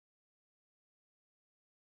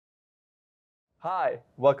Hi,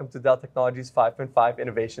 welcome to Dell Technologies 5.5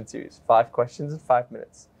 Innovation Series, 5 questions in 5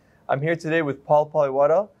 minutes. I'm here today with Paul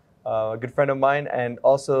Poliwoda, a good friend of mine, and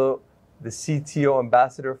also the CTO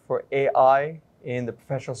ambassador for AI in the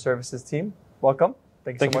professional services team. Welcome.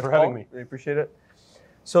 Thank so you much, for Paul. having me. Really appreciate it.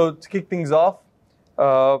 So to kick things off,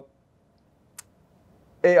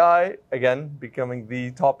 AI, again, becoming the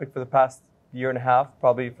topic for the past year and a half,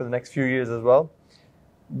 probably for the next few years as well.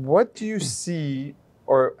 What do you see,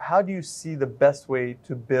 or how do you see the best way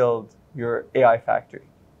to build your AI factory?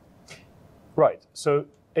 Right. So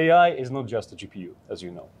AI is not just a GPU, as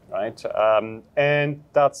you know, right? And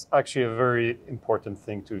that's actually a very important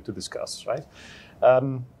thing to discuss, right?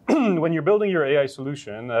 When you're building your AI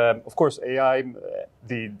solution, of course, AI,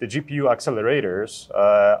 the GPU accelerators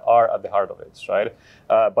are at the heart of it, right?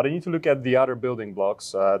 But you need to look at the other building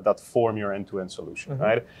blocks that form your end-to-end solution,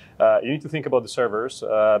 right? You need to think about the servers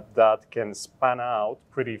that can span out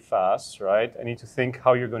pretty fast, right? And you need to think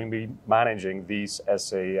how you're going to be managing these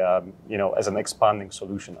as a, as an expanding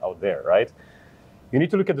solution out there, right? You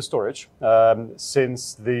need to look at the storage,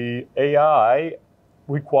 since the AI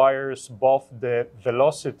requires both the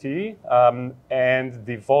velocity and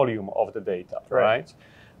the volume of the data, right?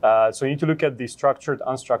 So you need to look at the structured,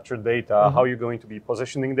 unstructured data, how you're going to be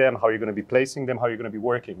positioning them, how you're going to be placing them, how you're going to be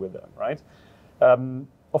working with them, right?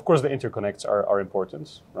 Of course, the interconnects are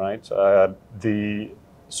important, right? The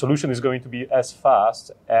solution is going to be as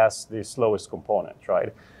fast as the slowest component,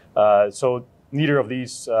 right? So neither of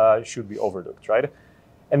these should be overlooked, right?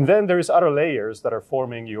 And then there's other layers that are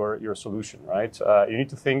forming your solution, right? You need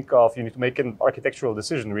to make an architectural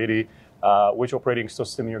decision, really, which operating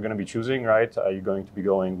system you're going to be choosing, right? You're going to be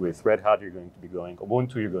going with Red Hat, you're going to be going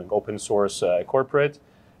Ubuntu, you're going open source, corporate.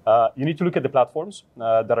 You need to look at the platforms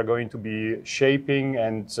that are going to be shaping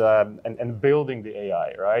and building the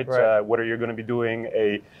AI, right? Whether you're going to be doing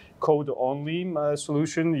a code-only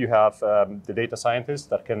solution, you have the data scientists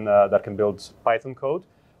that can build Python code,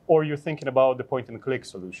 or you're thinking about the point-and-click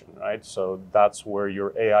solution, right? So that's where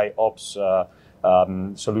your AI ops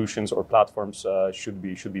solutions or platforms should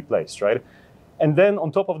be placed, right? And then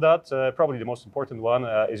on top of that, probably the most important one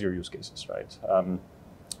is your use cases, right?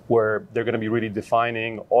 Where they're going to be really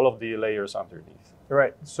defining all of the layers underneath.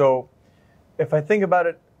 Right. So if I think about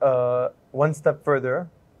it one step further,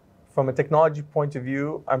 from a technology point of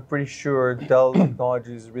view, I'm pretty sure Dell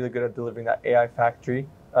Technologies is really good at delivering that AI factory.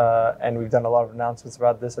 And we've done a lot of announcements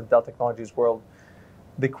about this at Dell Technologies World.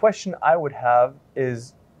 The question I would have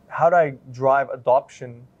is, how do I drive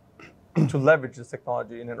adoption to leverage this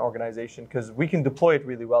technology in an organization? Because we can deploy it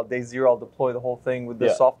really well. Day zero, I'll deploy the whole thing with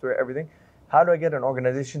the software, everything. How do I get an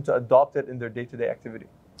organization to adopt it in their day-to-day activity?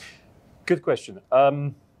 Good question.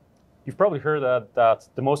 You've probably heard that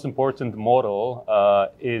the most important model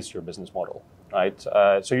is your business model. Right,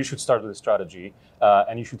 so you should start with a strategy,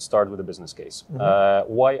 and you should start with a business case.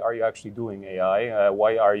 Why are you actually doing AI?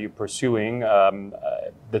 Why are you pursuing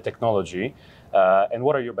the technology? And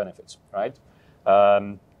what are your benefits? Right.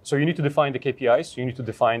 So you need to define the KPIs. You need to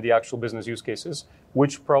define the actual business use cases.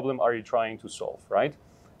 Which problem are you trying to solve? Right.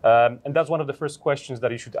 And that's one of the first questions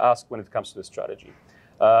that you should ask when it comes to the strategy.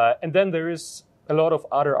 And then there is a lot of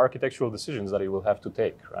other architectural decisions that you will have to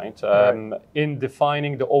take, right? In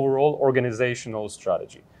defining the overall organizational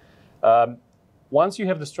strategy. Once you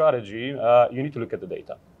have the strategy, you need to look at the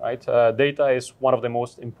data, right? Data is one of the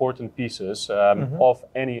most important pieces of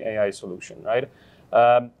any AI solution, right?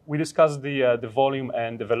 We discussed the volume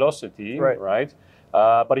and the velocity, right?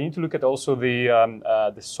 But you need to look at also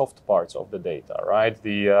the soft parts of the data, right?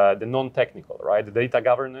 The non-technical, right? The data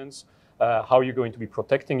governance. How you're going to be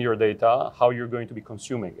protecting your data, how you're going to be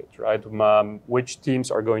consuming it, right? Which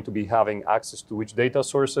teams are going to be having access to which data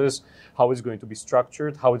sources, how it's going to be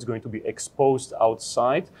structured, how it's going to be exposed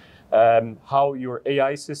outside, how your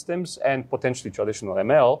AI systems and potentially traditional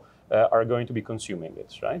ML are going to be consuming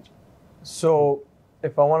it, right? So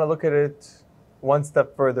if I want to look at it one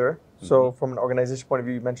step further, so from an organization point of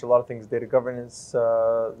view, you mentioned a lot of things, data governance,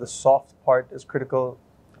 the soft part is critical,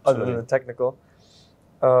 other than the technical.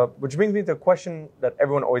 Which brings me to a question that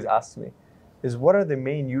everyone always asks me, is what are the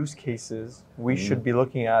main use cases we should be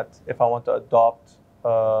looking at if I want to adopt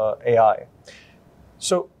AI?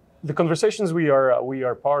 So the conversations we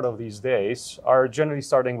are part of these days are generally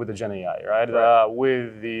starting with the Gen AI, right?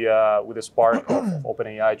 With the spark of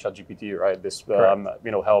OpenAI, ChatGPT, right? This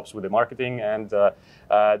helps with the marketing, and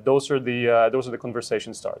those are the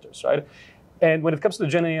conversation starters, right? And when it comes to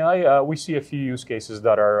Gen AI, we see a few use cases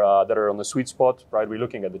that are on the sweet spot, right? We're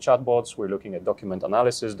looking at the chatbots, we're looking at document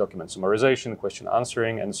analysis, document summarization, question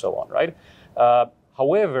answering, and so on, right?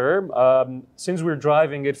 However, since we're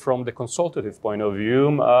driving it from the consultative point of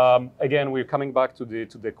view, again, we're coming back to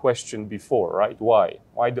the question before, right? Why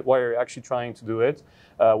are you actually trying to do it?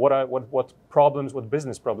 What problems, what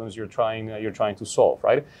business problems you're trying to solve,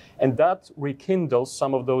 right? And that rekindles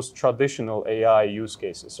some of those traditional AI use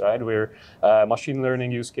cases, right? Where machine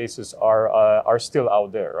learning use cases are still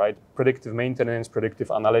out there, right? Predictive maintenance, predictive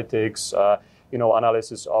analytics,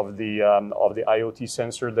 analysis of the IoT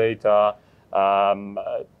sensor data.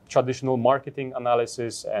 Traditional marketing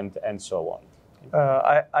analysis and so on.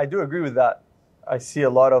 I do agree with that. I see a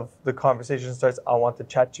lot of the conversation starts, I want the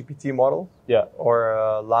ChatGPT model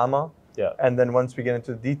or Llama. Yeah. And then once we get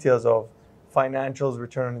into the details of financials,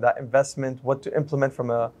 return on that investment, what to implement from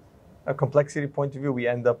a complexity point of view, we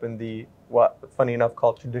end up in what, funny enough,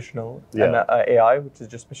 called traditional AI, which is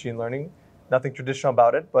just machine learning. Nothing traditional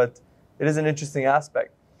about it, but it is an interesting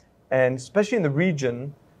aspect. And especially in the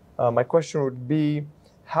region, my question would be,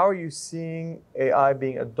 how are you seeing AI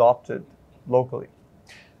being adopted locally?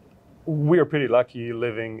 We are pretty lucky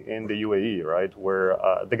living in the UAE, right, where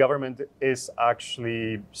the government is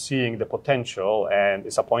actually seeing the potential and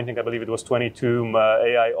is appointing, I believe it was 22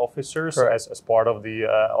 AI officers as part of the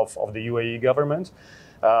UAE government.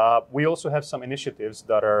 We also have some initiatives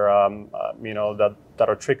that are, that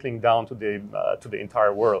are trickling down to the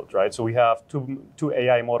entire world, right? So we have two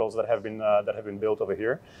AI models that have been built over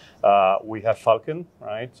here. We have Falcon,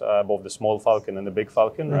 right? Both the small Falcon and the big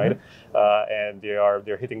Falcon, right? And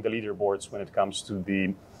they're hitting the leaderboards when it comes to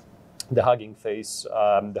the Hugging Face,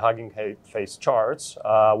 charts.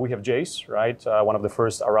 We have Jace, right? One of the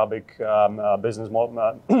first Arabic AI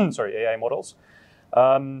models.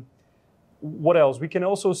 What else? We can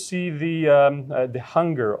also see the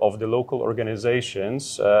hunger of the local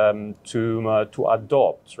organizations to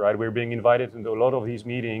adopt. Right, we're being invited into a lot of these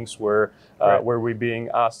meetings where we're being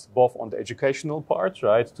asked both on the educational part,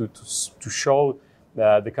 right, to show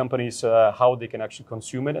the companies how they can actually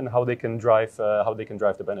consume it and how they can drive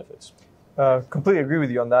the benefits. Completely agree with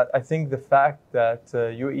you on that. I think the fact that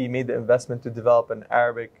UAE made the investment to develop an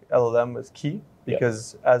Arabic LLM was key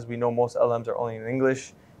because, as we know, most LLMs are only in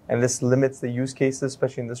English. And this limits the use cases,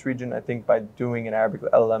 especially in this region. I think by doing an Arabic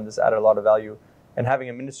LLM, this added a lot of value. And having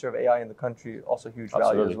a minister of AI in the country, also huge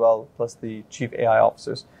value as well, plus the chief AI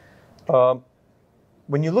officers.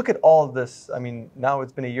 When you look at all of this, I mean, now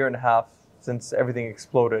it's been a year and a half since everything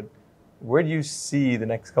exploded. Where do you see the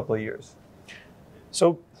next couple of years?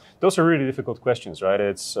 So those are really difficult questions, right?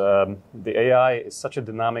 It's the AI is such a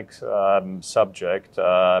dynamic subject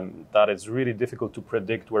that it's really difficult to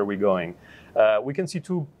predict where we're going. We can see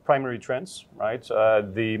two primary trends, right?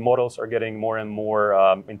 The models are getting more and more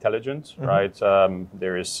intelligent, right?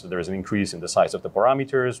 There is an increase in the size of the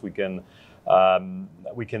parameters. We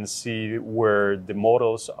can see where the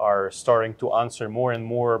models are starting to answer more and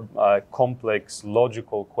more complex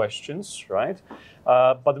logical questions, right?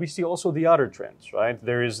 But we see also the other trends, right?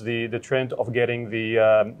 There is the trend of getting the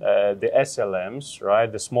SLMs,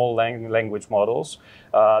 right? The small language models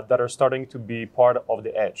that are starting to be part of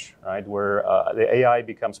the edge, right? Where the AI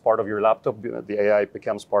becomes part of your laptop, the AI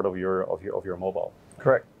becomes part of your mobile.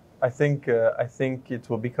 Correct. I think it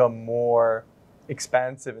will become more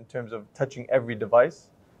expansive in terms of touching every device.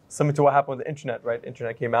 Similar to what happened with the internet, right?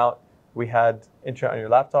 Internet came out. We had internet on your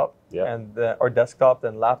laptop or desktop,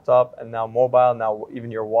 then laptop, and now mobile, now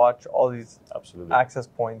even your watch, all these access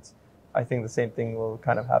points. I think the same thing will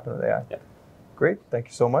kind of happen with AI. Yeah. Great. Thank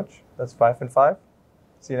you so much. That's 5 and 5.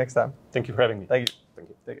 See you next time. Thank you for having me. Thank you.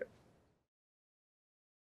 Take care.